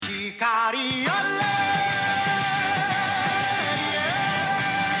Hey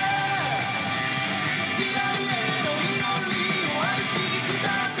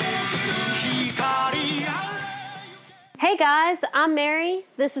guys, I'm Mary.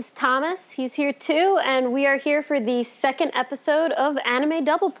 This is Thomas. He's here too, and we are here for the second episode of Anime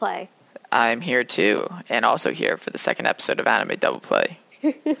Double Play. I'm here too, and also here for the second episode of Anime Double Play.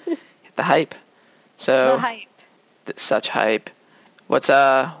 The hype. So, the hype. Such hype. What's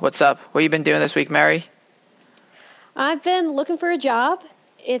up? What have you been doing this week, Mary? I've been looking for a job.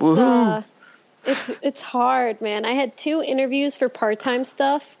 It's hard, man. I had 2 interviews for part-time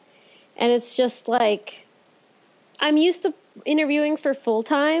stuff, and it's just like I'm used to interviewing for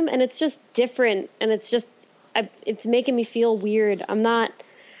full-time, and it's just different, and it's making me feel weird. I'm not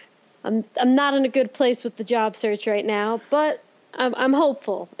in a good place with the job search right now, but I'm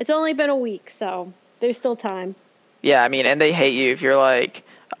hopeful. It's only been a week, so there's still time. Yeah, I mean, and they hate you if you're like,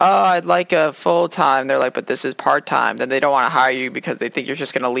 oh, I'd like a full-time. They're like, but this is part-time. Then they don't want to hire you because they think you're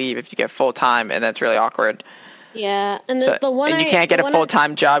just going to leave if you get full-time, and that's really awkward. Yeah, and you can't get a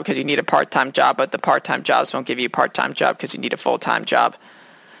full-time job because you need a part-time job, but the part-time jobs won't give you a part-time job because you need a full-time job.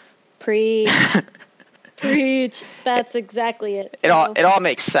 Preach. Preach. That's exactly it. So. It all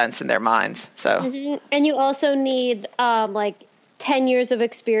makes sense in their minds. So. Mm-hmm. And you also need 10 years of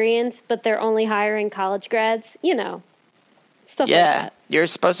experience, but they're only hiring college grads, stuff like that. Yeah, you're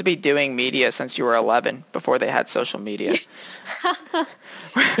supposed to be doing media since you were 11 before they had social media.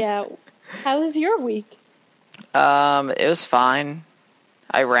 Yeah. How was your week? It was fine.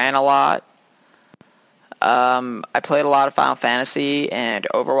 I ran a lot. I played a lot of Final Fantasy and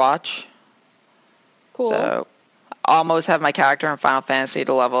Overwatch. Cool. So, almost have my character in Final Fantasy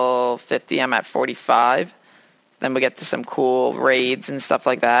to level 50. I'm at 45. Then we get to some cool raids and stuff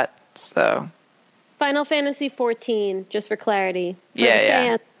like that. So, Final Fantasy 14, just for clarity.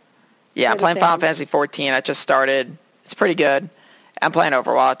 Yeah, I'm playing Final Fantasy 14. I just started. It's pretty good. I'm playing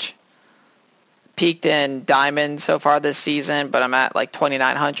Overwatch. Peaked in Diamond so far this season, but I'm at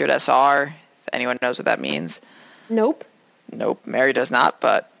 2900 SR, if anyone knows what that means. Nope. Mary does not,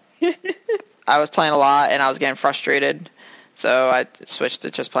 but I was playing a lot and I was getting frustrated, so I switched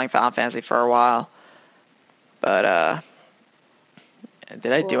to just playing Final Fantasy for a while. But,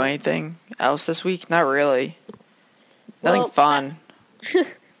 did I do anything else this week? Not really. Nothing fun.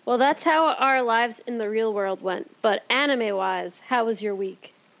 Well, that's how our lives in the real world went. But anime-wise, how was your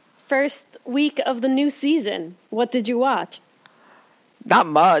week? First week of the new season. What did you watch? Not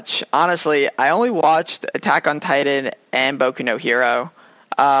much, honestly. I only watched Attack on Titan and Boku no Hero.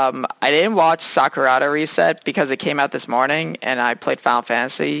 I didn't watch Sakurada Reset because it came out this morning, and I played Final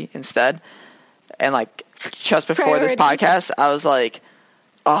Fantasy instead. And just before this podcast, I was like,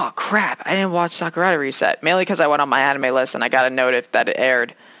 oh crap, I didn't watch Sakurada Reset. Mainly because I went on my anime list and I got a notice that it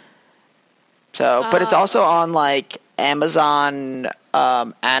aired. So, but it's also on Amazon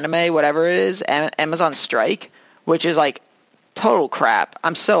anime, whatever it is, Amazon Strike, which is total crap.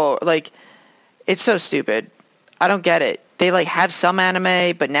 I'm so it's so stupid. I don't get it. They have some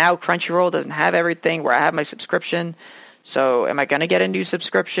anime, but now Crunchyroll doesn't have everything where I have my subscription. So am I going to get a new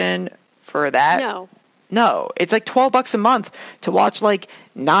subscription for that? No, it's $12 a month to watch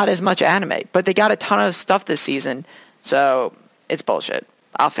not as much anime, but they got a ton of stuff this season. So it's bullshit.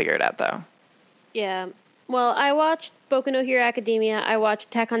 I'll figure it out though. Yeah. Well, I watched Boku no Hero Academia, I watched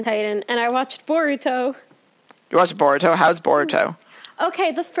Attack on Titan, and I watched Boruto. You watched Boruto? How's Boruto?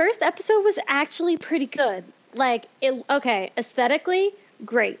 Okay, the first episode was actually pretty good. Aesthetically,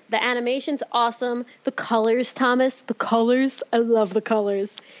 great. The animation's awesome. The colors, Thomas, I love the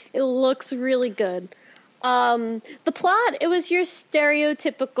colors. It looks really good. The plot, it was your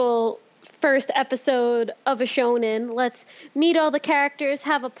stereotypical first episode of a shonen. Let's meet all the characters,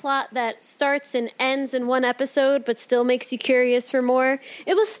 have a plot that starts and ends in one episode, but still makes you curious for more.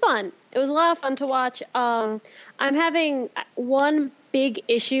 It was fun. It was a lot of fun to watch. I'm having one big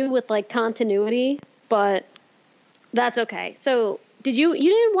issue with continuity, but that's okay. So, you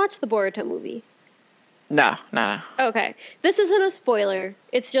didn't watch the Boruto movie? No. Okay. This isn't a spoiler.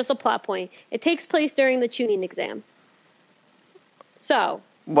 It's just a plot point. It takes place during the Chunin exam. So,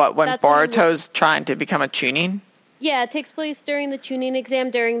 when Boruto's trying to become a Chunin? Yeah, it takes place during the Chunin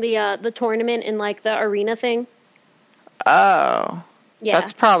exam, during the tournament in the arena thing. Oh. Yeah.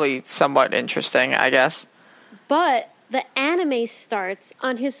 That's probably somewhat interesting, I guess. But the anime starts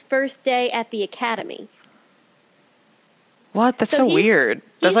on his first day at the academy. What? That's so weird.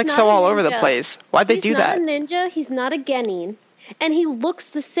 That's so all over the place. Why'd they do that? He's not a ninja. He's not a genin. And he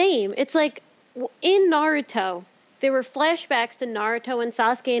looks the same. It's in Naruto, there were flashbacks to Naruto and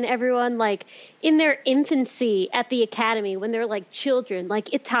Sasuke and everyone, like, in their infancy at the academy when they're, like, children. Like,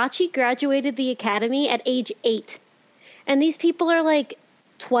 Itachi graduated the academy at age 8. And these people are, like,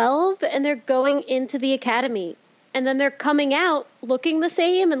 12, and they're going into the academy. And then they're coming out looking the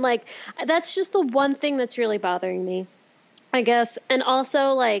same, and, like, that's just the one thing that's really bothering me, I guess. And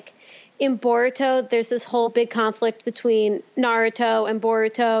also, like, in Boruto, there's this whole big conflict between Naruto and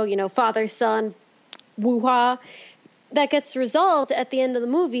Boruto, you know, father, son, woo-ha, that gets resolved at the end of the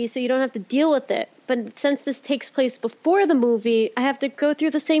movie, so you don't have to deal with it. But since this takes place before the movie, I have to go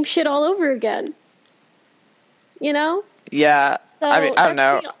through the same shit all over again. You know? Yeah. So I mean, I don't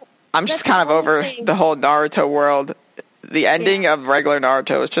know. I'm just kind of over the whole Naruto world. The ending of regular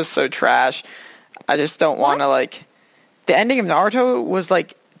Naruto is just so trash. I just don't want to, like... The ending of Naruto was,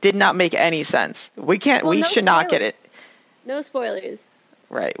 like, did not make any sense. We should not get it. No spoilers.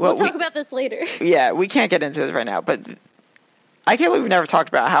 Right. Well, we'll talk about this later. Yeah, we can't get into this right now, but I can't believe we never talked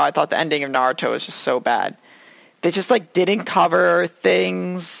about how I thought the ending of Naruto was just so bad. They just, like, didn't cover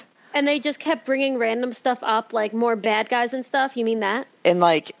things. And they just kept bringing random stuff up, like more bad guys and stuff. You mean that? And,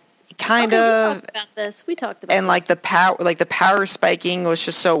 like, kind of... We talked about this. And, like, the power spiking was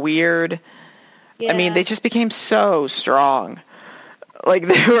just so weird. Yeah. I mean, they just became so strong. Like,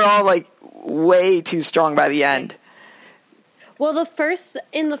 they were all, like, way too strong by the end. Well,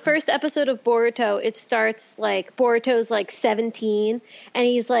 in the first episode of Boruto, it starts, like, Boruto's, like, 17, and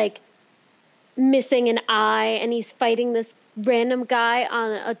he's, like, missing an eye, and he's fighting this random guy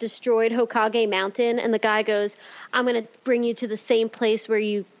on a destroyed Hokage mountain, and the guy goes, I'm going to bring you to the same place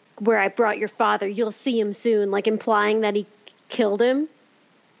where I brought your father. You'll see him soon, like, implying that he killed him.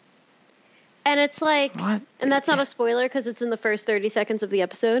 And it's like, what? And that's not a spoiler because it's in the first 30 seconds of the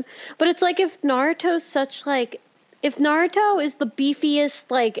episode. But it's like if Naruto is the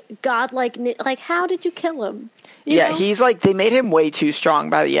beefiest, like, godlike, like, how did you kill him? You know? He's like, they made him way too strong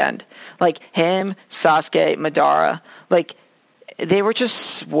by the end. Like, him, Sasuke, Madara, like, they were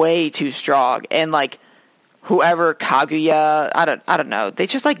just way too strong. And, like, whoever, Kaguya, I don't know. They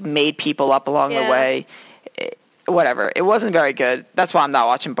just, like, made people up along the way. Whatever. It wasn't very good. That's why I'm not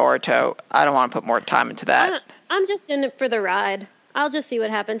watching Boruto. I don't want to put more time into that. I'm just in it for the ride. I'll just see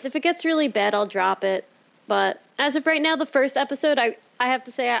what happens. If it gets really bad, I'll drop it. But as of right now, the first episode, I have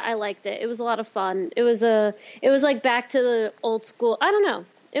to say I liked it. It was a lot of fun. It was like back to the old school. I don't know.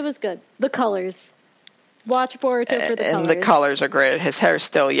 It was good. The colors. Watch Boruto for the colors. And the colors are great. His hair's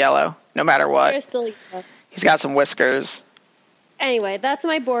still yellow, no matter what. His hair's still yellow. He's got some whiskers. Anyway, that's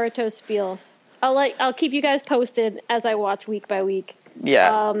my Boruto spiel. I'll keep you guys posted as I watch week by week.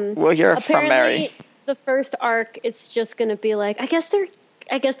 Yeah, we'll hear from Mary. The first arc, it's just going to be like, I guess they're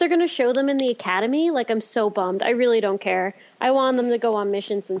going to show them in the academy. Like, I'm so bummed. I really don't care. I want them to go on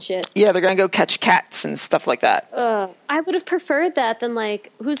missions and shit. Yeah, they're going to go catch cats and stuff like that. I would have preferred that than,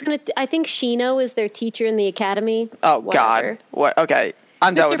 like, I think Shino is their teacher in the academy. Oh, whatever. God. What? Okay,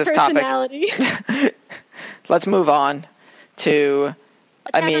 I'm done with this topic. Let's move on to...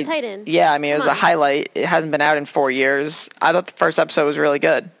 Attack on Titan. Yeah, I mean, it was a highlight. It hasn't been out in 4 years. I thought the first episode was really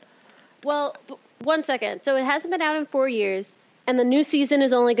good. Well, 1 second. So it hasn't been out in 4 years, and the new season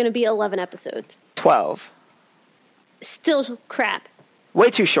is only going to be 11 episodes. 12. Still crap.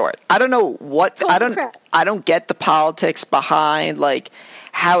 Way too short. I don't know what... I don't get the politics behind, like,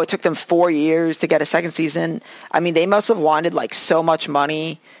 how it took them 4 years to get a second season. I mean, they must have wanted, like, so much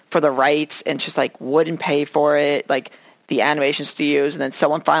money for the rights and just, like, wouldn't pay for it, like... the animation studios, and then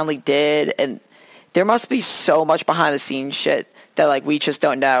someone finally did, and there must be so much behind the scenes shit that, like, we just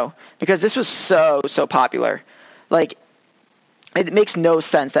don't know, because this was so popular. Like, it makes no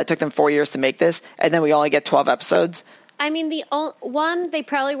sense that it took them 4 years to make this, and then we only get 12 episodes. I mean, they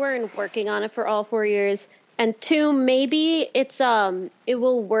probably weren't working on it for all 4 years, and two, maybe it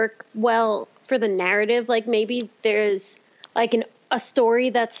will work well for the narrative. Like, maybe there's, like, a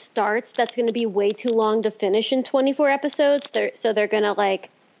story that starts that's going to be way too long to finish in 24 episodes. So they're going to, like,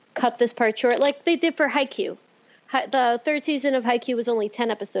 cut this part short like they did for Haikyuu. The third season of Haikyuu was only 10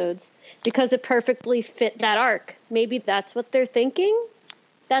 episodes because it perfectly fit that arc. Maybe that's what they're thinking.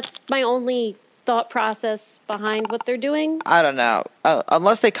 That's my only thought process behind what they're doing. I don't know.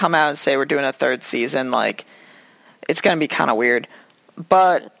 Unless they come out and say we're doing a third season, like, it's going to be kind of weird.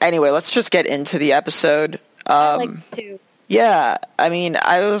 But anyway, let's just get into the episode. I'd like to. Yeah, I mean,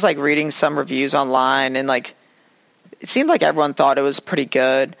 I was, like, reading some reviews online, and, like, it seemed like everyone thought it was pretty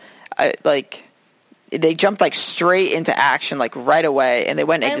good. They jumped, like, straight into action, like, right away, and they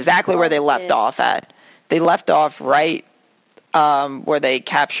went exactly where they left off at. They left off right where they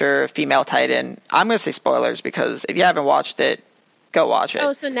capture female Titan. I'm going to say spoilers, because if you haven't watched it, go watch it.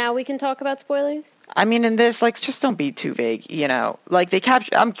 Oh, so now we can talk about spoilers? I mean, in this, like, just don't be too vague, you know. Like,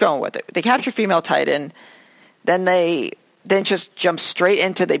 I'm going with it. They capture female Titan, then they just jump straight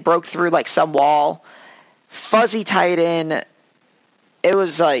into, they broke through, like, some wall. Fuzzy Titan, it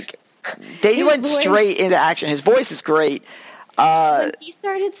was like, they went straight into action. His voice is great. When he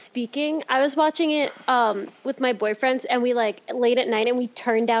started speaking, I was watching it with my boyfriends, and we, like, late at night, and we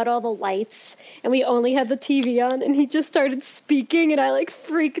turned out all the lights, and we only had the TV on, and he just started speaking, and I, like,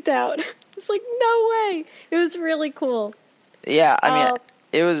 freaked out. I was like, no way. It was really cool. Yeah, I mean,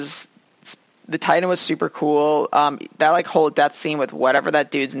 it was, the Titan was super cool. That, like, whole death scene with whatever that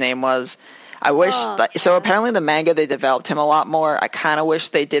dude's name was, I wish, so apparently in the manga they developed him a lot more. I kind of wish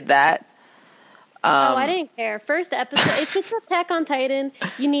they did that. I didn't care. First episode, if it's Attack on Titan,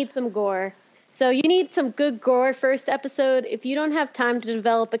 you need some gore. So you need some good gore first episode. If you don't have time to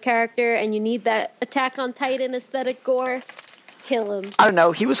develop a character and you need that Attack on Titan aesthetic gore, kill him. I don't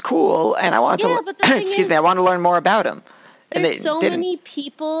know. He was cool, and I wanted I wanted to learn more about him. There's so many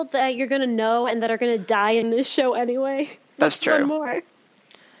people that you're going to know and that are going to die in this show anyway. That's true. One more.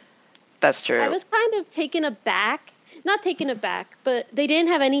 That's true. I was kind of taken aback. Not taken aback, but they didn't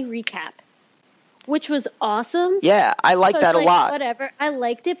have any recap, which was awesome. Yeah, I liked that a lot. Whatever. I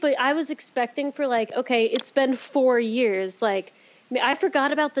liked it, but I was expecting for, like, okay, it's been 4 years. Like, I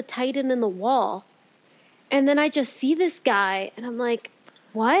forgot about the Titan in the wall. And then I just see this guy, and I'm like,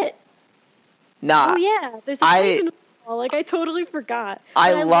 what? Nah. Oh, yeah, there's a Titan in the wall. Like, I totally forgot.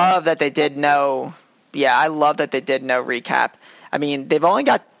 I love that they did no... Yeah, I love that they did no recap. I mean, they've only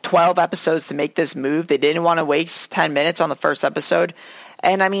got 12 episodes to make this move. They didn't want to waste 10 minutes on the first episode.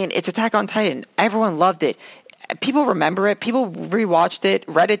 And, I mean, it's Attack on Titan. Everyone loved it. People remember it. People rewatched it.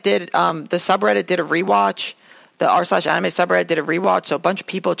 Reddit did, the subreddit did a rewatch. The r/anime subreddit did a rewatch. So a bunch of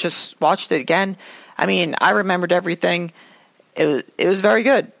people just watched it again. I mean, I remembered everything. It was very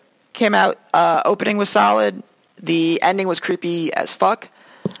good. Came out, opening was solid. The ending was creepy as fuck.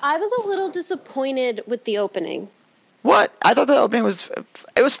 I was a little disappointed with the opening. What? I thought the opening was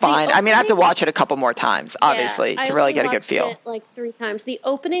fine. I mean, I have to watch it a couple more times, obviously, to really get a good feel. I watched it like 3 times. The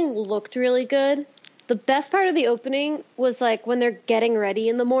opening looked really good. The best part of the opening was, like, when they're getting ready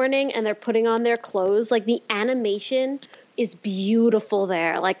in the morning and they're putting on their clothes. Like, the animation is beautiful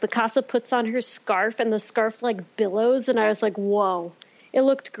there. Like, Mikasa puts on her scarf and the scarf, like, billows, and I was like, whoa. It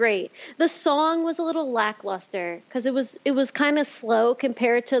looked great. The song was a little lackluster because it was kind of slow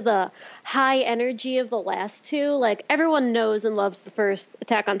compared to the high energy of the last two. Like, everyone knows and loves the first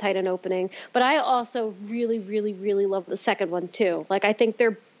Attack on Titan opening, but I also really, really, really love the second one too. Like, I think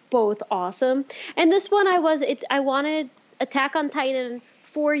they're both awesome. And this one, I wanted Attack on Titan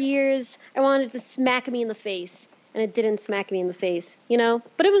 4 years. I wanted to smack me in the face, and it didn't smack me in the face, you know.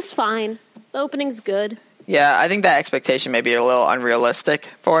 But it was fine. The opening's good. Yeah, I think that expectation may be a little unrealistic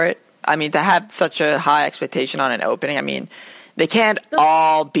for it. I mean, to have such a high expectation on an opening, I mean, they can't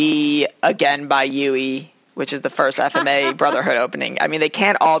all be Again by Yui, which is the first FMA Brotherhood opening. I mean, they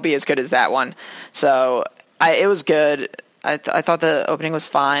can't all be as good as that one. So it was good. I thought the opening was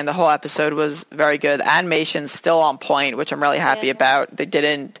fine. The whole episode was very good. The animation's still on point, which I'm really happy about. They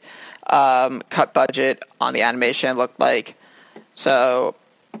didn't cut budget on the animation, it looked like. So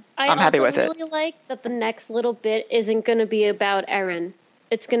I'm happy with it. I really like that the next little bit isn't going to be about Eren.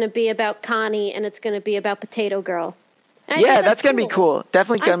 It's going to be about Connie, and it's going to be about Potato Girl. Yeah, that's going to be cool.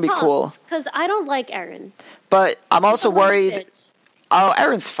 Definitely going to be cool. Because I don't like Eren. But I'm also worried. Oh,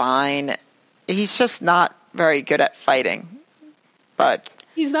 Eren's fine. He's just not very good at fighting. But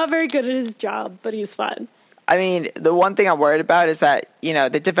he's not very good at his job, but he's fine. I mean, the one thing I'm worried about is that, you know,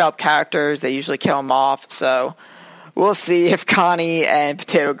 they develop characters. They usually kill them off. So we'll see if Connie and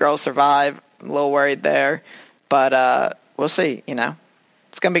Potato Girl survive. I'm a little worried there. But we'll see, you know.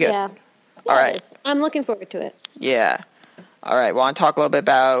 It's going to be good. Yeah. All right. I'm looking forward to it. Yeah. All right. Want to talk a little bit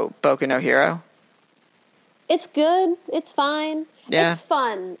about Boku no Hero? It's good. It's fine. Yeah. It's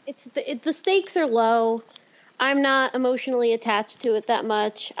fun. The stakes are low. I'm not emotionally attached to it that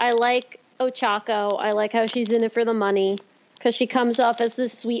much. I like Ochako. I like how she's in it for the money because she comes off as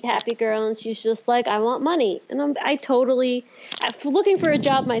this sweet, happy girl, and she's just like, I want money. And looking for a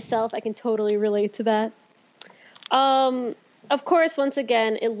job myself, I can totally relate to that. Of course, once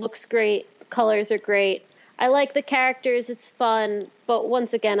again, it looks great. Colors are great. I like the characters. It's fun. But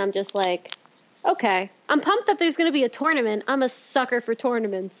once again, I'm just like, okay. I'm pumped that there's going to be a tournament. I'm a sucker for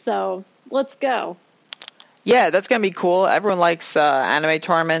tournaments, so let's go. Yeah, that's going to be cool. Everyone likes anime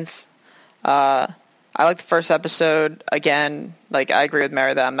tournaments. I like the first episode. Again, like, I agree with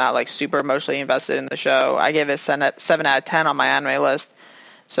Mary that I'm not, like, super emotionally invested in the show. I gave it a 7 out of 10 on my anime list,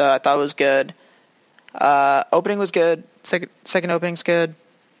 so I thought it was good. Opening was good. Second opening's good.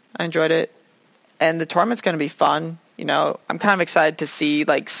 I enjoyed it. and the tournament's going to be fun. You know, I'm kind of excited to see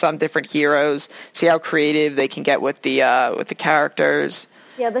like some different heroes, see how creative they can get with the characters.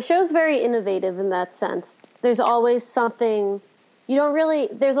 Yeah, the show's very innovative in that sense. There's always something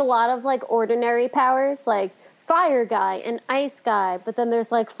there's a lot of like ordinary powers, like fire guy and ice guy, but then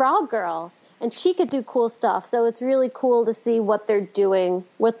there's like frog girl, and she could do cool stuff. So it's really cool to see what they're doing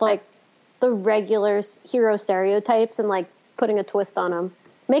with like the regular hero stereotypes and like putting a twist on them,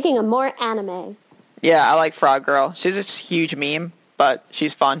 making them more anime. Yeah, I like Frog Girl. She's a huge meme, but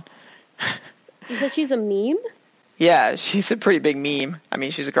she's fun. You said she's a meme? Yeah, she's a pretty big meme. I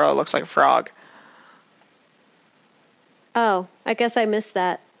mean, she's a girl that looks like a frog. Oh, I guess I missed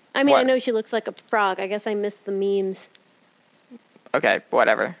that. I mean, What? I know she looks like a frog. I guess I missed the memes. Okay,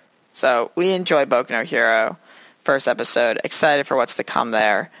 whatever. So, we enjoy Boku no Hero. First episode. Excited for what's to come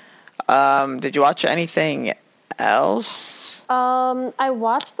there. Did you watch anything else? I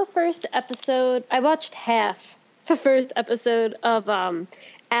watched the first episode. I watched half the first episode of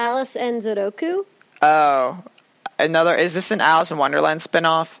Alice and Zoroku. Oh, is this an Alice in Wonderland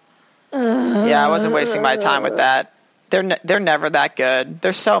spinoff? Yeah, I wasn't wasting my time with that. They're never that good.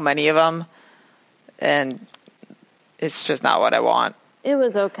 There's so many of them, and it's just not what I want. It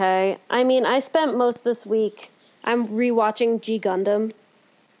was okay. I mean, I spent most this week. I'm rewatching G Gundam,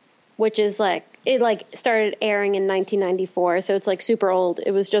 which is like it started airing in 1994, so it's like super old.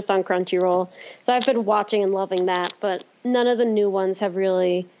 It was just on Crunchyroll, so I've been watching and loving that. But none of the new ones have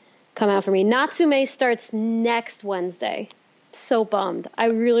really come out for me. Natsume starts next Wednesday. So bummed. I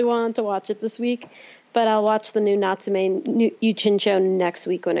really wanted to watch it this week, but I'll watch the new Natsume Yuchin show next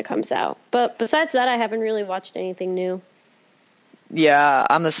week when it comes out. But besides that, I haven't really watched anything new. Yeah,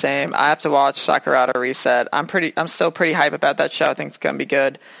 I'm the same. I have to watch Sakurada Reset. I'm still pretty hype about that show. I think it's gonna be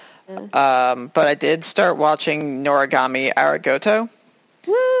good. Yeah. But I did start watching Noragami Arigoto.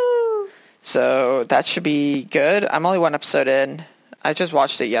 Woo! So that should be good. I'm only one episode in. I just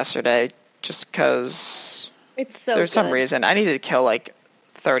watched it yesterday just because there's some reason. I needed to kill like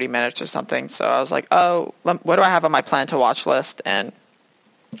 30 minutes or something. So I was like, oh, what do I have on my plan to watch list? And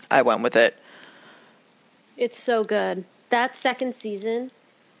I went with it. It's so good. That second season,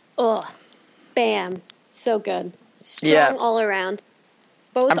 bam, so good. Strong all around.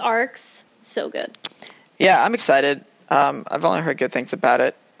 Both arcs, so good. Yeah, I'm excited. I've only heard good things about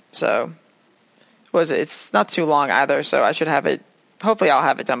it. So, it's not too long either, so I should have it. Hopefully I'll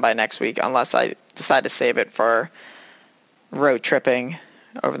have it done by next week, unless I decide to save it for road tripping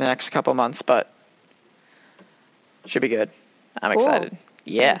over the next couple months, but should be good. I'm excited.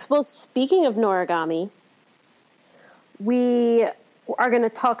 Yeah. Well, speaking of Noragami, we are going to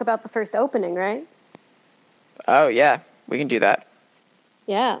talk about the first opening, right? Oh, yeah. We can do that.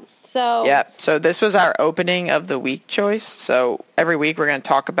 Yeah. So this was our opening of the week choice. So every week we're going to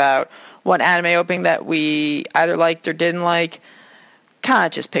talk about one anime opening that we either liked or didn't like. Kind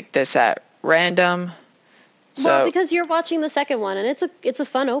of just picked this at random. Well, because you're watching the second one, and it's a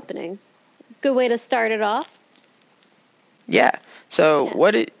fun opening. Good way to start it off. Yeah. So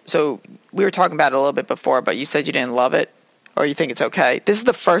we were talking about it a little bit before, but you said you didn't love it, or you think it's okay. This is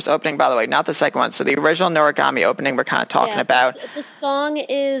the first opening, by the way, not the second one. So the original Noragami opening we're kind of talking about. The song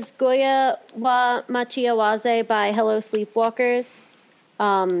is Goya wa Machiawaze by Hello Sleepwalkers.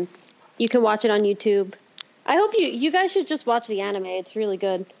 You can watch it on YouTube. I hope you guys should just watch the anime. It's really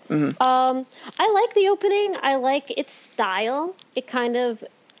good. Mm-hmm. I like the opening. I like its style. It kind of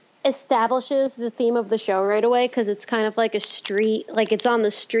establishes the theme of the show right away because it's kind of like a street, like it's on the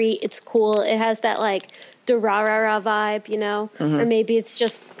street. It's cool. It has that like Durarara vibe, you know? Mm-hmm. Or maybe it's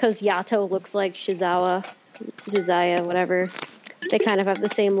just because Yato looks like Shizaya, whatever. They kind of have the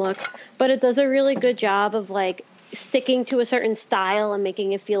same look. But it does a really good job of like sticking to a certain style and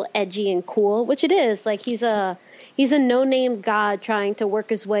making it feel edgy and cool, which it is. Like he's a no-name god trying to work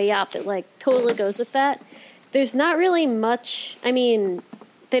his way up. It like totally goes with that. There's not really much, I mean,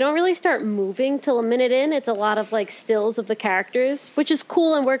 they don't really start moving till a minute in. It's a lot of like stills of the characters, which is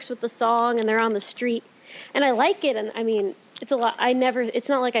cool and works with the song, and they're on the street. And I like it, and I mean, it's a lot. It's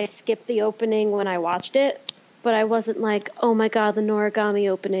not like I skipped the opening when I watched it, but I wasn't like, oh my god, the Noragami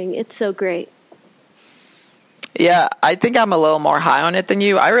opening. It's so great. Yeah, I think I'm a little more high on it than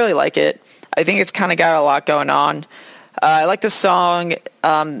you. I really like it. I think it's kind of got a lot going on. I like the song,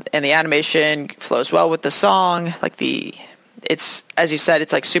 and the animation flows well with the song. It's, as you said,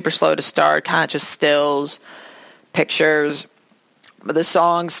 it's like super slow to start, kind of just stills, pictures. But the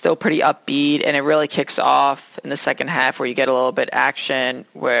song's still pretty upbeat, and it really kicks off in the second half where you get a little bit action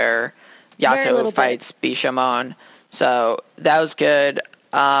where Yato fights Bishamon. So that was good.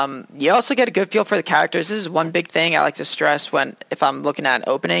 You also get a good feel for the characters. This is one big thing I like to stress if I'm looking at an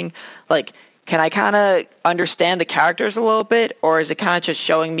opening. Like, can I kind of understand the characters a little bit, or is it kind of just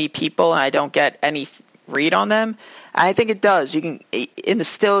showing me people and I don't get any read on them? And I think it does. You can, in the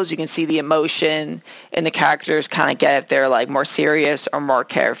stills, you can see the emotion in the characters, kind of get if they're like more serious or more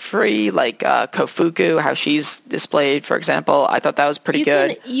carefree, like Kofuku, how she's displayed, for example. I thought that was pretty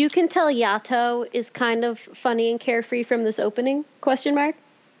good. You can tell Yato is kind of funny and carefree from this opening, question mark?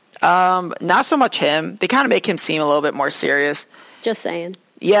 Not so much him. They kind of make him seem a little bit more serious. Just saying.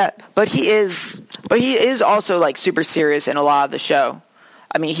 Yeah, but he is also like super serious in a lot of the show.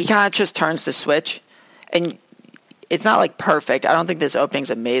 I mean, he kind of just turns the switch, and it's not like perfect. I don't think this opening's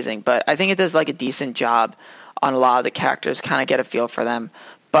amazing, but I think it does like a decent job on a lot of the characters, kind of get a feel for them.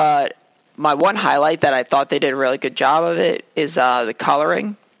 But my one highlight that I thought they did a really good job of it is the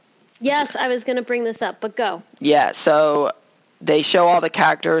coloring. Yes, I was going to bring this up, but go. Yeah, so they show all the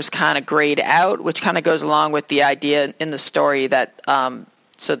characters kind of grayed out, which kind of goes along with the idea in the story that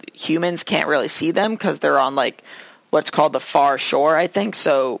so humans can't really see them because they're on like what's called the far shore, I think.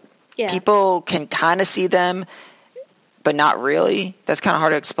 So people can kind of see them, but not really. That's kind of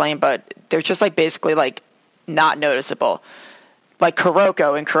hard to explain, but they're just like basically like not noticeable. Like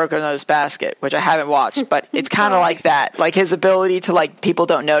Kuroko in Kuroko Knows Basket, which I haven't watched, but it's kind of like that. Like his ability to like people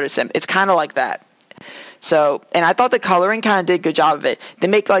don't notice him. It's kind of like that. So, and I thought the coloring kind of did a good job of it. They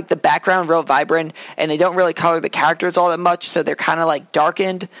make like the background real vibrant, and they don't really color the characters all that much, so they're kind of like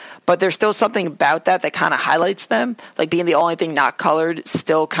darkened, but there's still something about that kind of highlights them. Like being the only thing not colored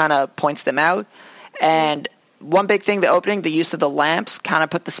still kind of points them out. And one big thing, the opening, the use of the lamps kind of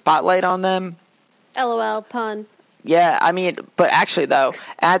put the spotlight on them. LOL, pun. Yeah, I mean, but actually though,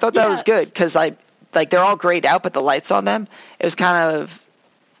 and I thought that was good because like they're all grayed out, but the lights on them, it was kind of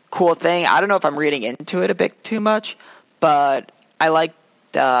cool thing. I don't know if I'm reading into it a bit too much, but I like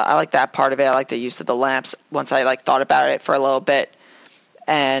that part of it. I like the use of the lamps once I like thought about it for a little bit.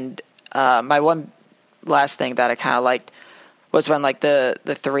 And my one last thing that I kind of liked was when like the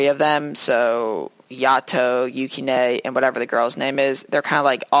three of them, so Yato, Yukine, and whatever the girl's name is, they're kind of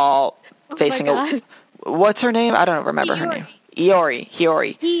like all facing what's her name? I don't remember her name. Hiyori,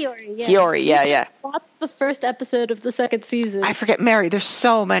 yeah. That's the first episode of the second season. I forget, Mary, there's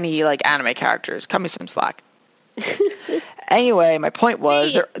so many, like, anime characters. Cut me some slack. Anyway, my point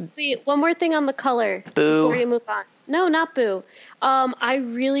was... Wait, one more thing on the color. Boo. Before you move on. No, not boo. I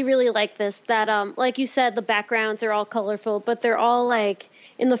really, really like this. That, like you said, the backgrounds are all colorful, but they're all, like...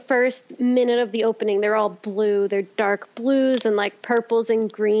 In the first minute of the opening, they're all blue. They're dark blues and like purples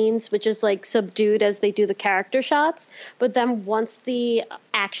and greens, which is like subdued as they do the character shots. But then once the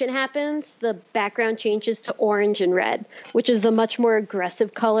action happens, the background changes to orange and red, which is a much more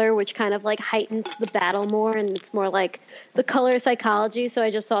aggressive color, which kind of like heightens the battle more. And it's more like the color psychology. So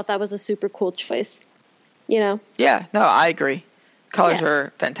I just thought that was a super cool choice, you know? Yeah, no, I agree. Colors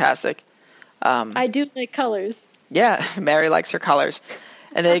are fantastic. I do like colors. Yeah, Mary likes her colors.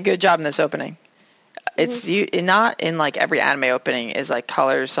 And they did a good job in this opening. It's not in like every anime opening is like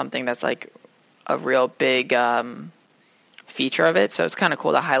colors something that's like a real big feature of it. So it's kind of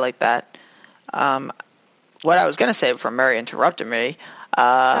cool to highlight that. What I was going to say before Mary interrupted me.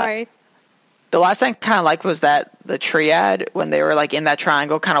 Sorry. The last thing I kind of liked was that the triad when they were like in that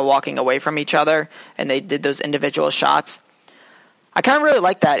triangle, kind of walking away from each other, and they did those individual shots. I kind of really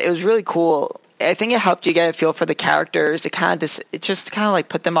liked that. It was really cool. I think it helped you get a feel for the characters. It just kind of like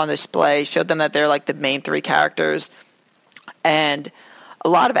put them on display, showed them that they're like the main three characters. And a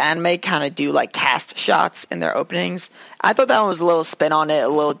lot of anime kind of do like cast shots in their openings. I thought that one was a little spin on it, a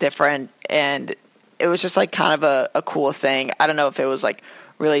little different, and it was just like kind of a cool thing. I don't know if it was like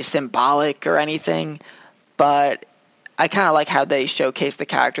really symbolic or anything, but I kind of like how they showcase the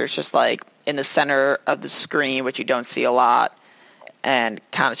characters just like in the center of the screen, which you don't see a lot, and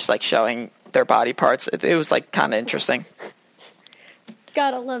kind of just like showing their body parts. It was like kind of interesting.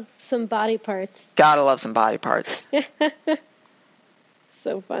 Gotta love some body parts. Gotta love some body parts.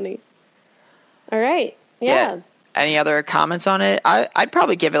 So funny. All right. Yeah. Any other comments on it? I'd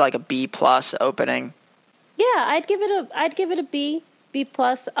probably give it like a B+ opening. Yeah, I'd give it a B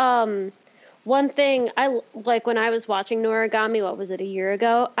plus. One thing I like when I was watching Noragami, what was it, a year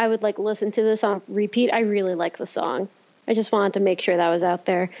ago? I would like listen to this on repeat. I really like the song. I just wanted to make sure that was out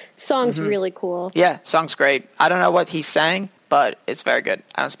there. Song's really cool. Yeah, song's great. I don't know what he's saying, but it's very good.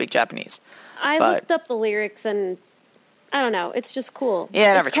 I don't speak Japanese. I looked up the lyrics, and I don't know. It's just cool.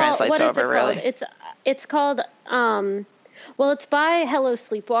 Yeah, it never translates over, really. It's called, well, it's by Hello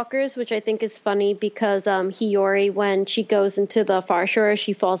Sleepwalkers, which I think is funny because Hiyori, when she goes into the far shore,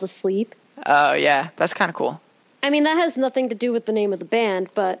 she falls asleep. Oh, yeah. That's kind of cool. I mean, that has nothing to do with the name of the band,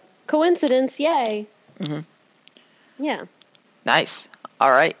 but coincidence, yay. Mm-hmm. Yeah. Nice. All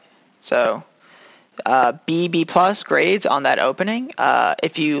right. So B plus grades on that opening.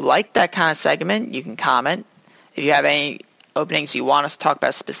 If you like that kind of segment, you can comment. If you have any openings you want us to talk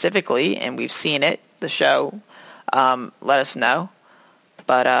about specifically, and we've seen it, the show, let us know.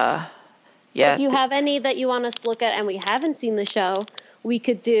 But yeah. If you have any that you want us to look at and we haven't seen the show, we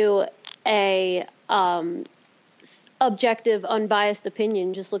could do a objective, unbiased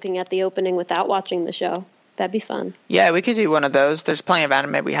opinion just looking at the opening without watching the show. That'd be fun. Yeah, we could do one of those. There's plenty of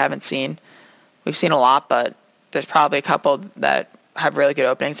anime we haven't seen. We've seen a lot, but there's probably a couple that have really good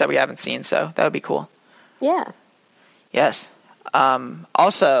openings that we haven't seen, so that would be cool. Yeah. Yes.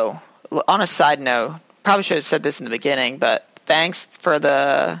 Also, on a side note, probably should have said this in the beginning, but thanks for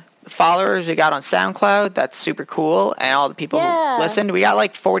the followers we got on SoundCloud. That's super cool. And all the people who listened. We got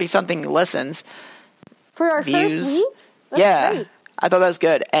like 40-something listens. For our views. First week? That's great. I thought that was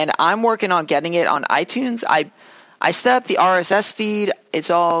good. And I'm working on getting it on iTunes. I set up the RSS feed. It's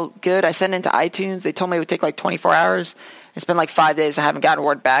all good. I sent it into iTunes. They told me it would take like 24 hours. It's been like 5 days. I haven't gotten a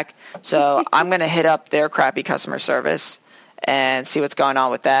word back. So I'm going to hit up their crappy customer service and see what's going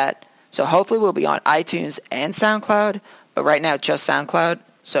on with that. So hopefully we'll be on iTunes and SoundCloud, but right now just SoundCloud.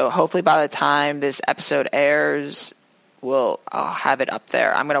 So hopefully by the time this episode airs, I'll have it up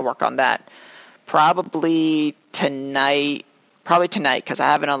there. I'm going to work on that probably tonight because I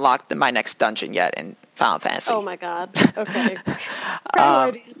haven't unlocked my next dungeon yet in Final Fantasy. Oh my god. Okay.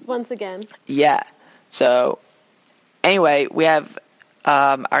 Priorities once again. Yeah. So anyway, we have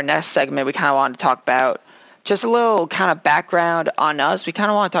our next segment. We kind of want to talk about just a little kind of background on us. We kind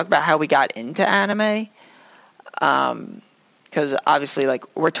of want to talk about how we got into anime. Because obviously, like,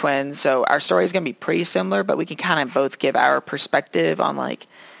 we're twins, so our story is going to be pretty similar, but we can kind of both give our perspective on, like,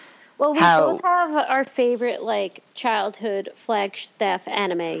 well, we both have our favorite, like, childhood Flagstaff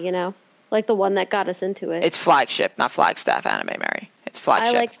anime, you know? Like the one that got us into it. It's Flagship, not Flagstaff anime, Mary. It's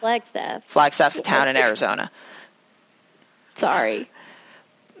Flagship. I like Flagstaff. Flagstaff's a town in Arizona. Sorry.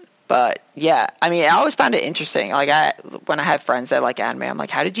 But, yeah, I mean, I always found it interesting. Like, when I have friends that like anime, I'm like,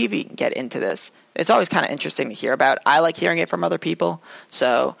 how did you even get into this? It's always kind of interesting to hear about. I like hearing it from other people,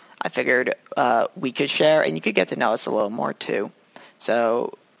 so I figured we could share, and you could get to know us a little more, too.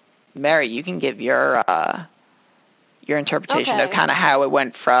 So, Mary, you can give your interpretation of kind of how it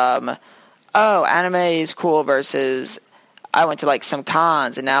went from, anime is cool versus I went to, like, some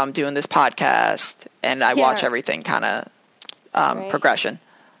cons, and now I'm doing this podcast, and I watch everything kind of progression.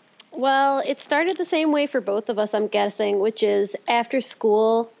 Well, it started the same way for both of us, I'm guessing, which is after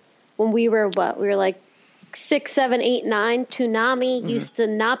school, when we were, we were like 6, 7, 8, 9, Toonami used to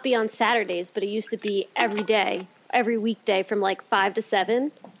not be on Saturdays, but it used to be every day, every weekday from like 5 to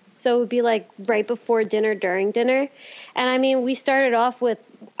 7. So it would be like right before dinner, during dinner. And I mean, we started off with,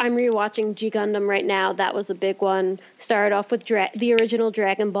 I'm rewatching G Gundam right now. That was a big one. Started off with the original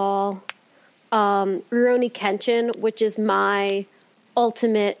Dragon Ball, Rurouni Kenshin, which is my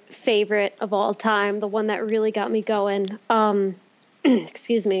ultimate favorite of all time, the one that really got me going.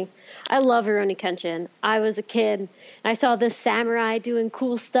 Excuse me. I love Rurouni Kenshin. I was a kid, and I saw this samurai doing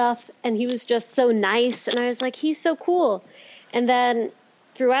cool stuff, and he was just so nice, and I was like, he's so cool. And then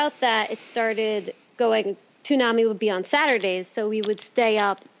throughout that, it started going, Toonami would be on Saturdays, so we would stay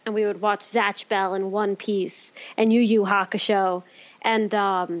up, and we would watch Zatch Bell and One Piece and Yu Yu Hakusho. And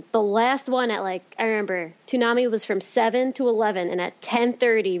the last one at, like, I remember, Toonami was from 7 to 11, and at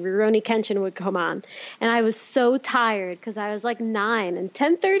 10:30, Rurouni Kenshin would come on. And I was so tired because I was, like, 9, and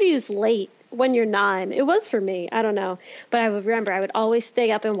 10:30 is late when you're 9. It was for me. I don't know. But I would remember I would always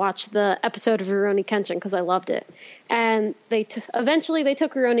stay up and watch the episode of Rurouni Kenshin because I loved it. And eventually they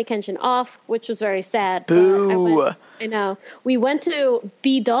took Rurouni Kenshin off, which was very sad. Boo! I know. We went to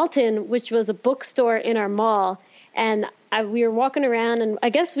B. Dalton, which was a bookstore in our mall, and we were walking around, and I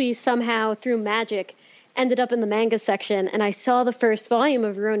guess we somehow, through magic, ended up in the manga section, and I saw the first volume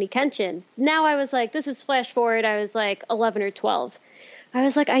of Rurouni Kenshin. Now I was like, this is flash forward, I was like 11 or 12. I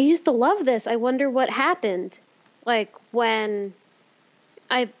was like, I used to love this. I wonder what happened, like, when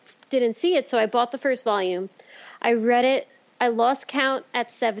I didn't see it. So I bought the first volume. I read it. I lost count at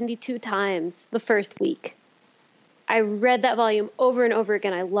 72 times the first week. I read that volume over and over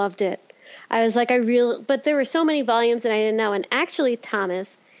again. I loved it. I was like, but there were so many volumes and I didn't know. And actually,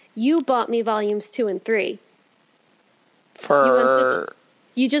 Thomas, you bought me volumes 2 and 3.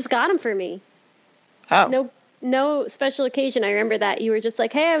 You just got them for me. Oh. No special occasion. I remember that. You were just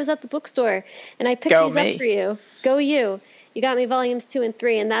like, hey, I was at the bookstore and I picked these up for you. Go you. You got me volumes 2 and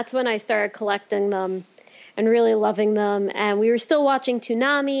 3. And that's when I started collecting them and really loving them. And we were still watching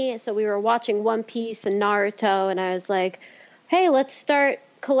Toonami. So we were watching One Piece and Naruto. And I was like, hey, let's start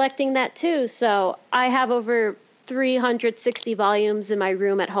collecting that too. So I have over 360 volumes in my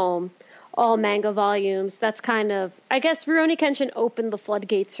room at home, all manga volumes. That's kind of, I guess Rurouni Kenshin opened the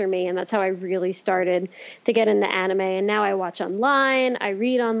floodgates for me, and that's how I really started to get into anime. And now I watch online, I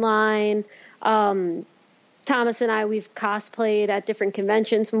read online. Thomas and I, we've cosplayed at different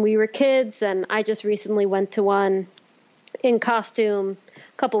conventions when we were kids, and I just recently went to one in costume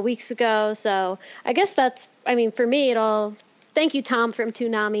a couple weeks ago. So I guess that's, I mean, for me, it all, thank you, Tom from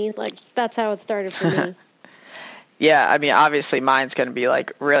Toonami. Like, that's how it started for me. Yeah, I mean, obviously mine's going to be,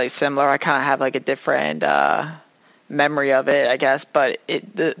 like, really similar. I kind of have, like, a different memory of it, I guess, but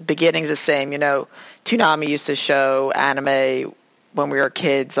the beginning's the same. You know, Toonami used to show anime when we were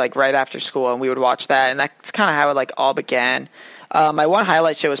kids, like, right after school, and we would watch that, and that's kind of how it, like, all began. My one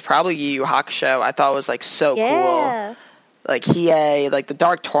highlight show was probably Yu Yu Hakusho. I thought it was, like, so cool. Like, Hiei, like, the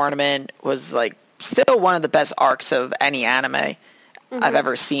Dark Tournament was, like, still one of the best arcs of any anime I've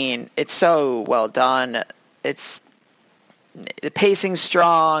ever seen. It's so well done. The pacing's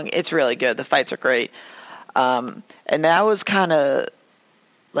strong. It's really good. The fights are great. And that was kind of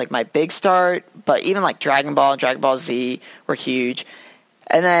like my big start, but even like Dragon Ball and Dragon Ball Z were huge.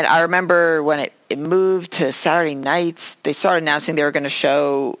 And then I remember when it moved to Saturday nights, they started announcing they were going to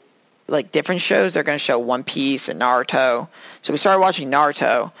show like different shows. They're going to show One Piece and Naruto. So we started watching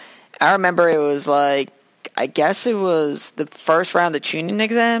Naruto. I remember it was like, I guess it was the first round of the Chunin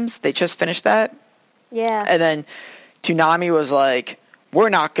exams. They just finished that. Yeah. And then Toonami was like, we're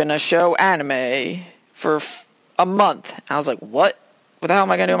not going to show anime for a month. And I was like, what? What the hell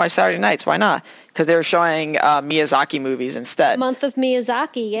am I going to do on my Saturday nights? Why not? Because they were showing Miyazaki movies instead. Month of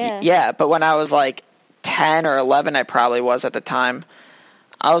Miyazaki, yeah. Yeah, but when I was like 10 or 11, I probably was at the time,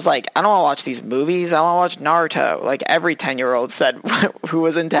 I was like, I don't want to watch these movies. I want to watch Naruto. Like every 10-year-old said who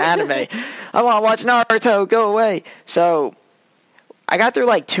was into anime. I want to watch Naruto. Go away. So I got through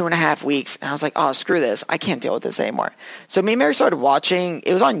like 2.5 weeks, and I was like, oh, screw this. I can't deal with this anymore. So me and Mary started watching.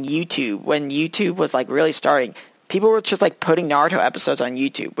 It was on YouTube when YouTube was like really starting. People were just like putting Naruto episodes on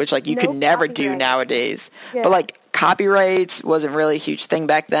YouTube, which like you could never do nowadays. Yeah. But like copyrights wasn't really a huge thing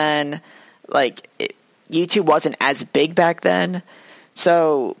back then. Like YouTube wasn't as big back then.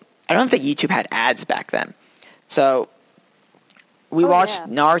 So I don't think YouTube had ads back then. So we watched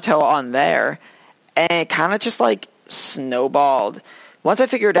Naruto on there, and it kind of just like snowballed. Once I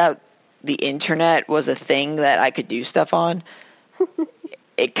figured out the internet was a thing that I could do stuff on,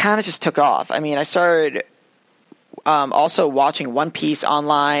 it kind of just took off. I mean, I started also watching One Piece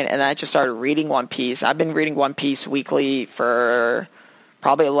online, and then I just started reading One Piece. I've been reading One Piece weekly for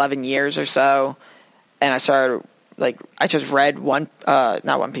probably 11 years or so, and I started like I just read not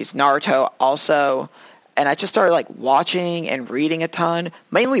One Piece, Naruto also, and I just started like watching and reading a ton,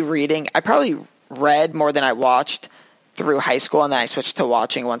 mainly reading. I probably read more than I watched through high school, and then I switched to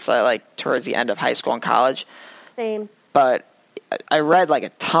watching once I like towards the end of high school and college. Same. But I read like a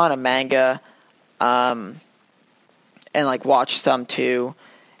ton of manga, and like watched some too,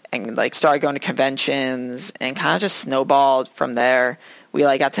 and like started going to conventions, and kind of just snowballed from there. We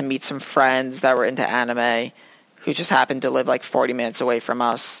like got to meet some friends that were into anime, who just happened to live like 40 minutes away from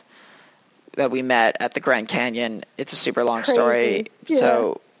us, that we met at the Grand Canyon. It's a super long story. Yeah.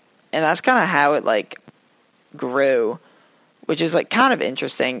 So, and that's kind of how it like grew, which is like kind of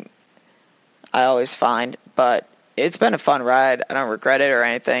interesting, I always find, but it's been a fun ride. I don't regret it or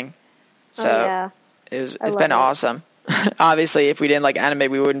anything. So it's been awesome. Obviously, if we didn't like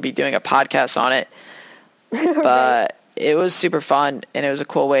anime, we wouldn't be doing a podcast on it. But it was super fun, and it was a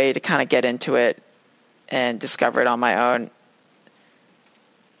cool way to kind of get into it and discover it on my own.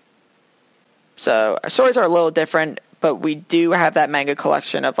 So our stories are a little different, but we do have that manga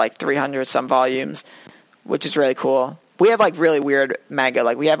collection of like 300 some volumes, which is really cool. We have like really weird manga.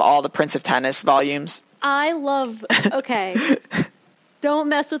 Like we have all the Prince of Tennis volumes. I love, okay, don't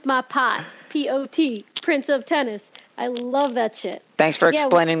mess with my pot, P-O-T, Prince of Tennis. I love that shit. Thanks for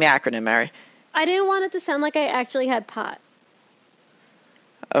explaining the acronym, Mary. I didn't want it to sound like I actually had pot.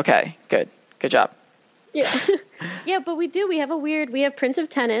 Okay, good. Good job. Yeah. Yeah, but we do. We have Prince of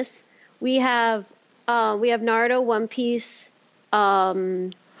Tennis. We have Naruto, One Piece.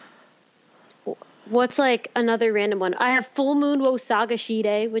 What's like another random one? I have Full Moon Wo Saga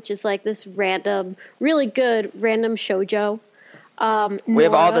Shide, which is like this random, really good random shoujo. We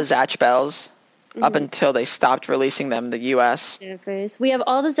have all the Zatch Bells up until they stopped releasing them in the U.S. We have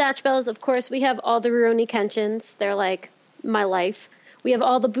all the Zatch Bells. Of course, we have all the Rurouni Kenshins. They're like my life. We have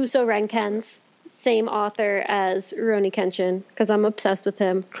all the Buso Renkens. Same author as Rurouni Kenshin, because I'm obsessed with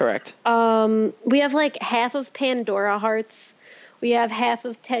him. Correct. We have like half of Pandora Hearts. We have half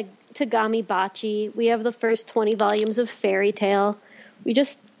of Tagami Bachi. We have the first 20 volumes of Fairy Tail.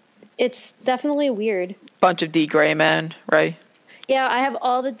 It's definitely weird. Bunch of D. Gray Man, right? Yeah, I have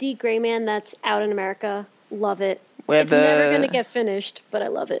all the D. Gray Man that's out in America. Love it. It's never going to get finished, but I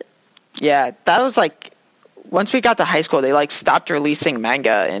love it. Yeah, that was like, once we got to high school, they like stopped releasing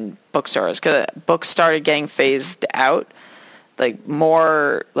manga in bookstores because books started getting phased out. Like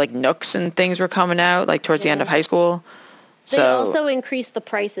more like Nooks and things were coming out like towards the end of high school. They also increased the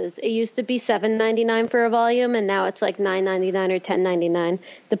prices. It used to be $7.99 for a volume, and now it's like $9.99 or $10.99,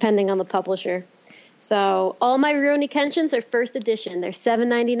 depending on the publisher. So all my Rurouni Kenshins are first edition. They're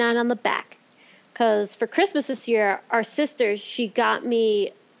 $7.99 on the back. Because for Christmas this year, our sister, she got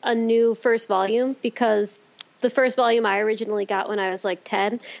me a new first volume because the first volume I originally got when I was like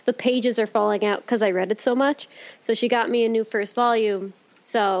 10, the pages are falling out because I read it so much. So she got me a new first volume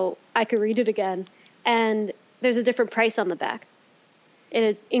so I could read it again. And there's a different price on the back.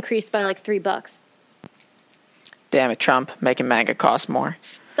 It increased by like $3. Damn it, Trump, making manga cost more.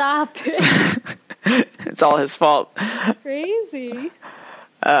 Stop it. It's all his fault. Crazy.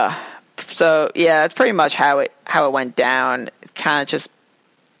 So yeah, that's pretty much how it went down. It kind of just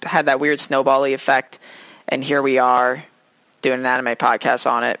had that weird snowball-y effect, and here we are doing an anime podcast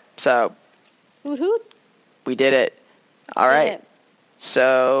on it. So hoot hoot. We did it. All right.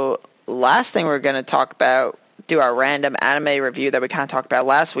 So last thing we're going to talk about, do our random anime review that we kind of talked about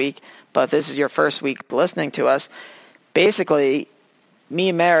last week, but if this is your first week listening to us, basically, me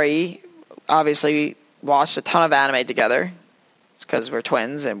and Mary obviously watched a ton of anime together. It's because we're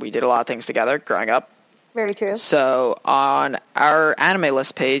twins and we did a lot of things together growing up. Very true. So on our anime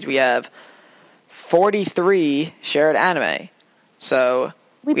list page, we have 43 shared anime. So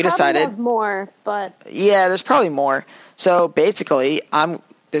we decided have more, but yeah, there's probably more. So basically,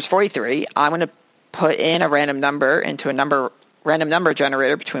 there's 43. I'm going to put in a random number into a random number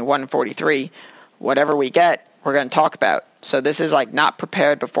generator between 1 and 43. Whatever we get, we're going to talk about. So this is like not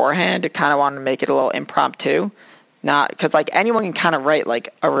prepared beforehand. I kind of want to make it a little impromptu. Not because like anyone can kind of write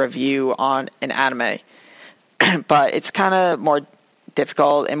like a review on an anime, but it's kind of more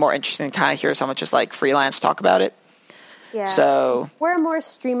difficult and more interesting to kind of hear someone just like freelance talk about it. Yeah. So we're a more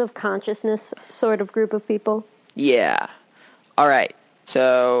stream of consciousness sort of group of people. Yeah. All right.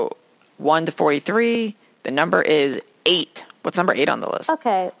 So 1 to 43. The number is 8. What's number 8 on the list?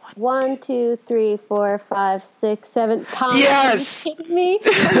 Okay. 1, 2, 3, 4, 5, 6, 7. Tom, yes! Are you kidding me?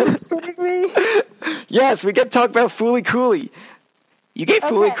 Are you kidding me? Yes, we get to talk about Fooly Cooly. You gave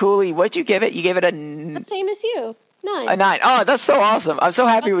Fooly Cooly, what'd you give it? You gave it the same as you. 9. A 9. Oh, that's so awesome. I'm so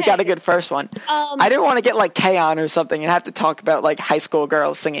happy we got a good first one. I didn't want to get like K-On! Or something and have to talk about like high school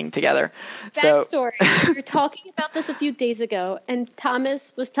girls singing together. Backstory. We were talking about this a few days ago, and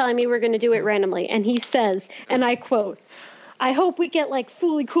Thomas was telling me we're going to do it randomly, and he says, and I quote, "I hope we get like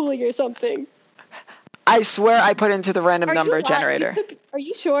Fooly Cooly or something." I swear I put into the random number generator. Are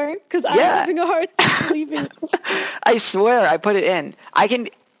you sure? Because I'm having a hard time believing. I swear I put it in. I can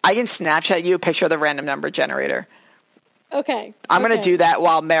Snapchat you a picture of the random number generator. Okay. I'm going to do that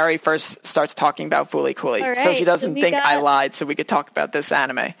while Mary first starts talking about Fooly Cooly. Right, so she doesn't think I lied, so we could talk about this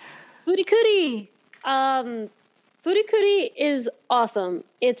anime. Fooly Cooly. Fooly Cooly is awesome.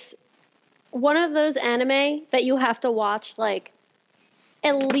 It's one of those anime that you have to watch like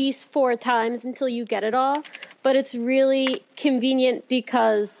at least 4 times until you get it all. But it's really convenient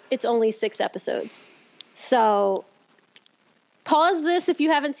because it's only 6 episodes. So pause this if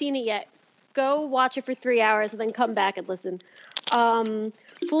you haven't seen it yet. Go watch it for 3 hours and then come back and listen.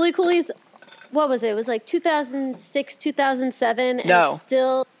 Fooly Cooly's, what was it? It was like 2006, 2007. And no. It's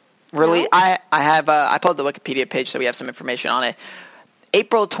still... Really? No? I pulled the Wikipedia page so we have some information on it.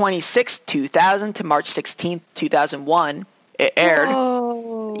 April 26, 2000 to March 16, 2001. It aired.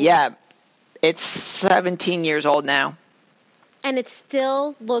 Whoa. Yeah. It's 17 years old now. And it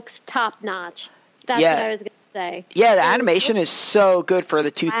still looks top-notch. That's what I was going to say. Yeah, the animation is so good for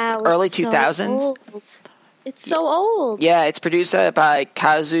the early 2000s. It's so old. Yeah, it's produced by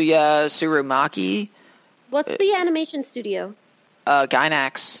Kazuya Tsurumaki. What's the animation studio?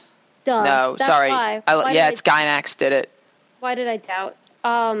 Gainax. Duh. No, that's sorry. Why. It's Gainax did it. Why did I doubt?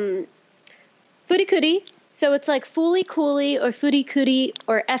 Fooly Cooly. So it's like Fooly Cooly or Fooly Cooly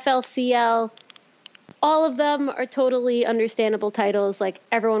or FLCL. All of them are totally understandable titles. Like,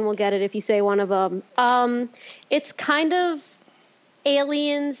 everyone will get it if you say one of them. It's kind of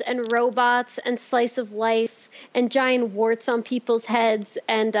aliens and robots and slice of life and giant warts on people's heads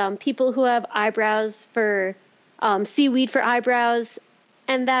and people who have eyebrows for seaweed for eyebrows.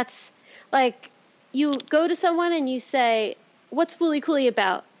 And that's, like, you go to someone and you say, "What's Fooly Cooly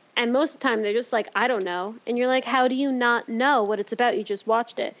about?" And most of the time they're just like, "I don't know." And you're like, how do you not know what it's about? You just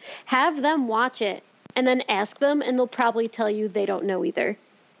watched it. Have them watch it. And then ask them, and they'll probably tell you they don't know either.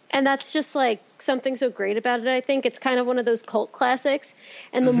 And that's just like something so great about it, I think. It's kind of one of those cult classics.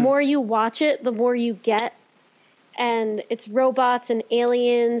 And the more you watch it, the more you get. And it's robots and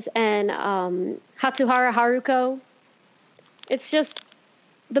aliens and Hatsuhara Haruko. It's just,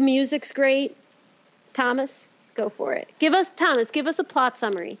 the music's great. Thomas, go for it. Give us a plot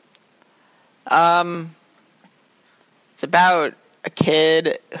summary. It's about a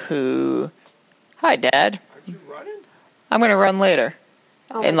kid who... Hi, Dad. Are you running? I'm going to run later.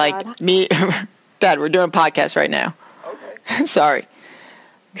 Oh And, my like, God. me... Dad, we're doing a podcast right now. Okay. Sorry.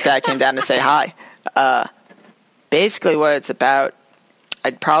 Dad came down to say hi. Basically what it's about,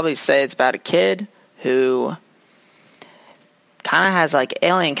 I'd probably say it's about a kid who kind of has, like,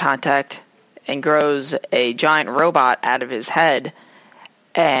 alien contact and grows a giant robot out of his head.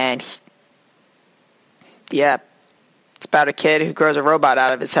 And, yeah, it's about a kid who grows a robot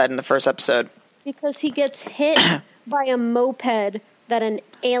out of his head in the first episode. Because he gets hit by a moped that an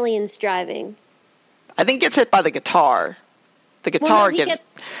alien's driving. I think he gets hit by the guitar. The guitar he gets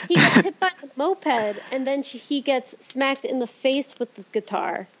hit by the moped, and then he gets smacked in the face with the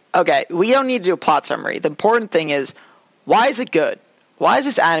guitar. Okay, we don't need to do a plot summary. The important thing is, why is it good? Why is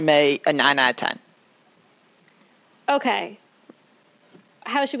this anime a 9 out of 10? Okay.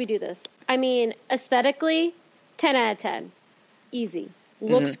 How should we do this? I mean, aesthetically, 10 out of 10. Easy.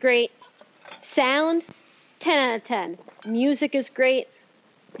 Looks great. Sound, 10 out of 10. Music is great.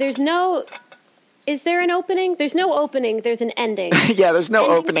 Is there an opening? There's no opening. There's an ending. Yeah, there's no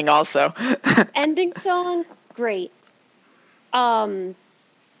opening also. Ending song, great.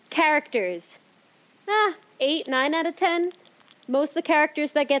 Characters, 8, 9 out of 10. Most of the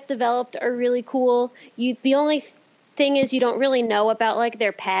characters that get developed are really cool. The only thing is you don't really know about like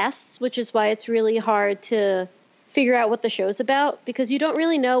their pasts, which is why it's really hard to figure out what the show's about, because you don't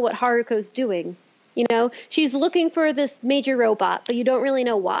really know what Haruko's doing. You know, she's looking for this major robot, but you don't really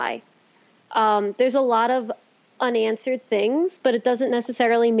know why. There's a lot of unanswered things, but it doesn't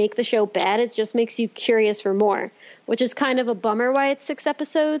necessarily make the show bad. It just makes you curious for more, which is kind of a bummer why it's 6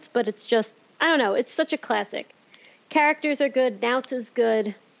 episodes, but it's just, I don't know, it's such a classic. Characters are good. Naota's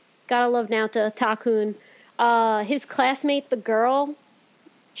good. Gotta love Naota. Takun. His classmate, the girl,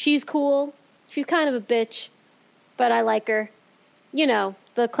 she's cool. She's kind of a bitch, but I like her. You know,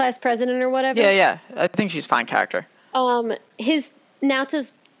 the class president or whatever. Yeah. I think she's a fine character.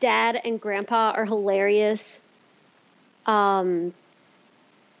 Naota's dad and grandpa are hilarious. And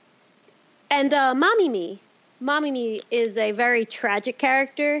Mamimi. Mamimi is a very tragic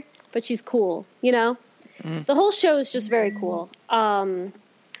character, but she's cool, you know? The whole show is just very cool. One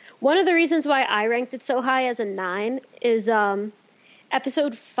of the reasons why I ranked it so high as a 9 is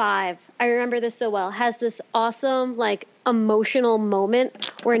episode 5. I remember this so well. Has this awesome, like, emotional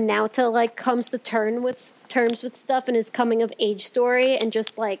moment where Naota, like, comes to terms with stuff in his coming of age story and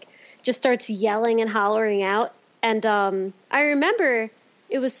just starts yelling and hollering out. And I remember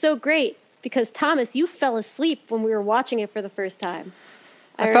it was so great because, Thomas, you fell asleep when we were watching it for the first time.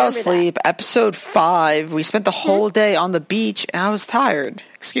 I fell asleep. Episode 5, we spent the whole day on the beach, and I was tired.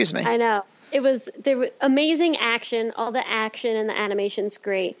 Excuse me. I know. There was amazing action. All the action and the animation's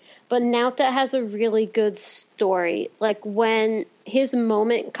great. But Naota has a really good story. Like, when his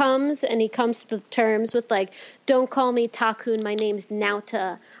moment comes and he comes to terms with, like, don't call me Takun, my name's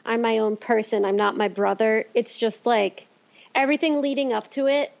Naota. I'm my own person. I'm not my brother. It's just, like, everything leading up to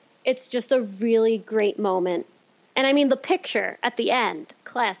it, it's just a really great moment. And, I mean, the picture at the end,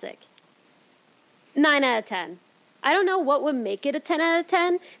 classic. 9 out of 10. I don't know what would make it a 10 out of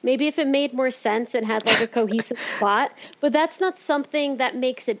 10. Maybe if it made more sense and had like a cohesive plot, but that's not something that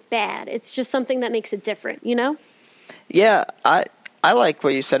makes it bad. It's just something that makes it different, you know? Yeah, I like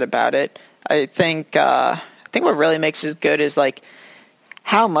what you said about it. I think what really makes it good is like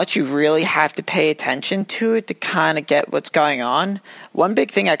how much you really have to pay attention to it to kind of get what's going on. One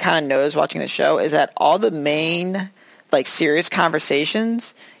big thing I kind of noticed watching the show is that all the main like serious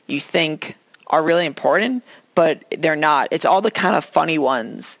conversations you think are really important, but they're not. It's all the kind of funny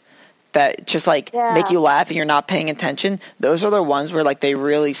ones that just like make you laugh and you're not paying attention. Those are the ones where like they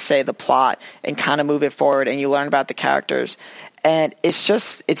really say the plot and kind of move it forward and you learn about the characters. And it's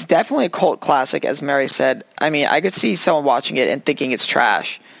definitely a cult classic, as Mary said. I mean, I could see someone watching it and thinking it's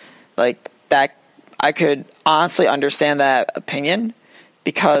trash. Like that, I could honestly understand that opinion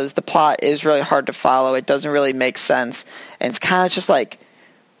because the plot is really hard to follow. It doesn't really make sense. And it's kind of just like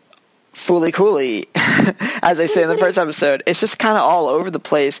fooly cooly, as I say in the first episode. It's just kind of all over the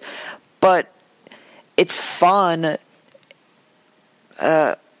place, but it's fun.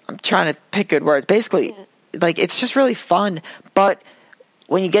 I'm trying to pick good words. Basically, like it's just really fun. But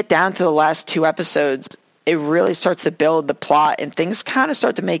when you get down to the last 2 episodes, it really starts to build the plot and things kind of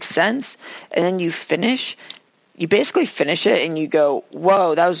start to make sense. And then you basically finish it and you go,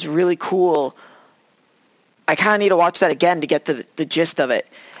 whoa, that was really cool. I kind of need to watch that again to get the gist of it.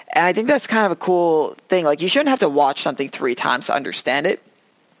 And I think that's kind of a cool thing. Like, you shouldn't have to watch something 3 times to understand it.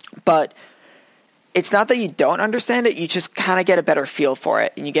 But it's not that you don't understand it. You just kind of get a better feel for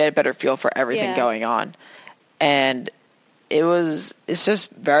it. And you get a better feel for everything going on. And it's just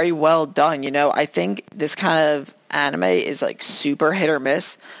very well done. You know, I think this kind of anime is like super hit or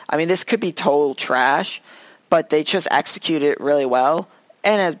miss. I mean, this could be total trash, but they just execute it really well.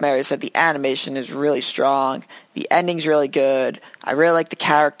 And as Mary said, the animation is really strong. The ending's really good. I really like the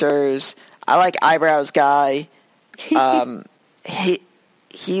characters. I like Eyebrows Guy.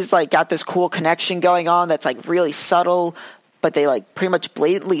 He's like got this cool connection going on that's like really subtle, but they like pretty much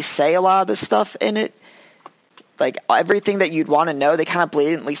blatantly say a lot of this stuff in it. Like everything that you'd want to know, they kind of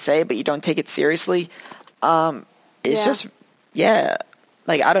blatantly say, but you don't take it seriously. It's just,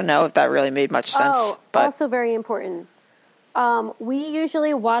 like, I don't know if that really made much sense. Oh, but also very important. We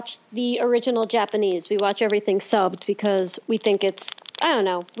usually watch the original Japanese. We watch everything subbed because we think it's, I don't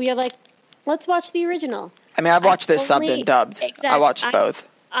know. We are like, let's watch the original. I mean, I've watched this subbed and dubbed. Exactly. I watched both.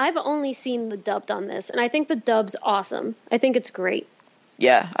 I've only seen the dubbed on this, and I think the dub's awesome. I think it's great.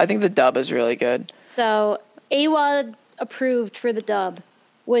 Yeah, I think the dub is really good. So, AWOD approved for the dub,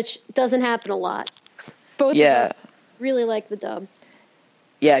 which doesn't happen a lot. Both of us really like the dub.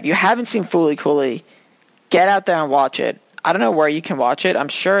 Yeah, if you haven't seen Fooly Cooly, get out there and watch it. I don't know where you can watch it. I'm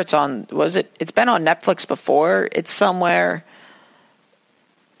sure it's on, it's been on Netflix before. It's somewhere.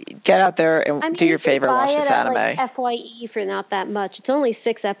 Get out there and do your favorite, watch this anime. Like FYE for not that much. It's only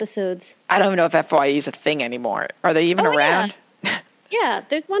 6 episodes. I don't even know if FYE is a thing anymore. Are they even around? Yeah,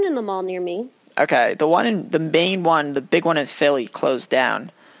 there's one in the mall near me. Okay, the main one, the big one in Philly closed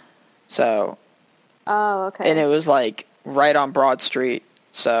down. So. Oh, okay. And it was like right on Broad Street,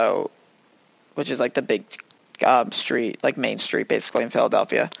 which is like the big street, like Main Street basically in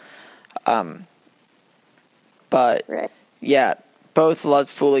Philadelphia. But yeah, both loved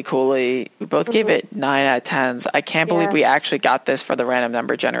Fooly Cooly. We both gave it 9 out of 10s. I can't believe we actually got this for the random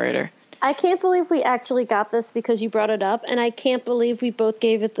number generator. I can't believe we actually got this because you brought it up, and I can't believe we both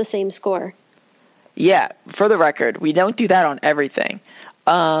gave it the same score. Yeah, for the record, we don't do that on everything.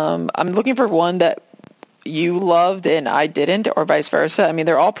 I'm looking for one that you loved and I didn't, or vice versa. I mean,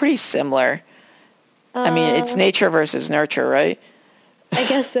 they're all pretty similar. I mean, it's nature versus nurture, right? I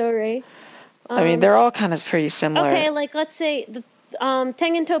guess so, right? I mean, they're all kind of pretty similar. Okay, like, let's say the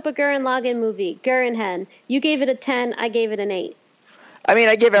Tengen Toppa Gurren Lagann movie, Gurren Hen. You gave it a 10, I gave it an 8. I mean,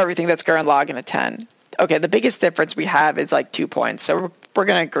 I gave everything that's Gurren Lagann a 10. Okay, the biggest difference we have is like 2 points, so we're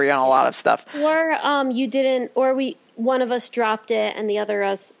going to agree on a lot of stuff. Or you didn't, or one of us dropped it and the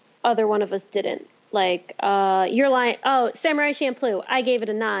other one of us didn't. Like, you're lying. Oh, Samurai Champloo, I gave it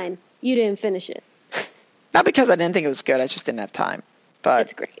a 9. You didn't finish it. Not because I didn't think it was good, I just didn't have time. But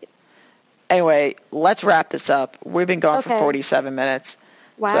it's great. Anyway, let's wrap this up. We've been going for 47 minutes.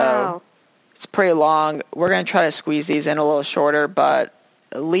 Wow. So it's pretty long. We're going to try to squeeze these in a little shorter, but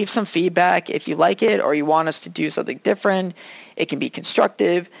leave some feedback if you like it or you want us to do something different. It can be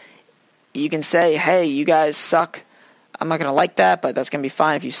constructive. You can say, hey, you guys suck. I'm not going to like that, but that's going to be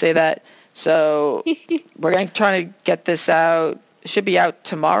fine if you say that. So we're going to try to get this out. It should be out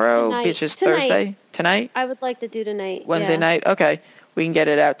tomorrow, which is Thursday. Tonight? I would like to do tonight. Wednesday night? Okay. We can get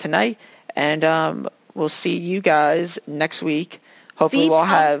it out tonight. And we'll see you guys next week. Hopefully we'll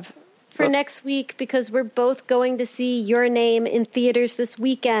have... for next week, because we're both going to see Your Name in theaters this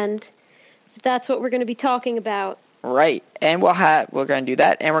weekend. So that's what we're going to be talking about. Right. And we're going to do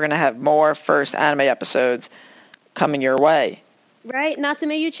that, and we're going to have more first anime episodes coming your way. Right. Natsume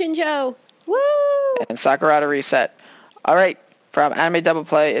Yuchinjo. Woo! And Sakurada Reset. All right. From Anime Double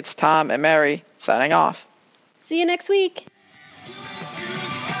Play, it's Tom and Mary signing off. See you next week.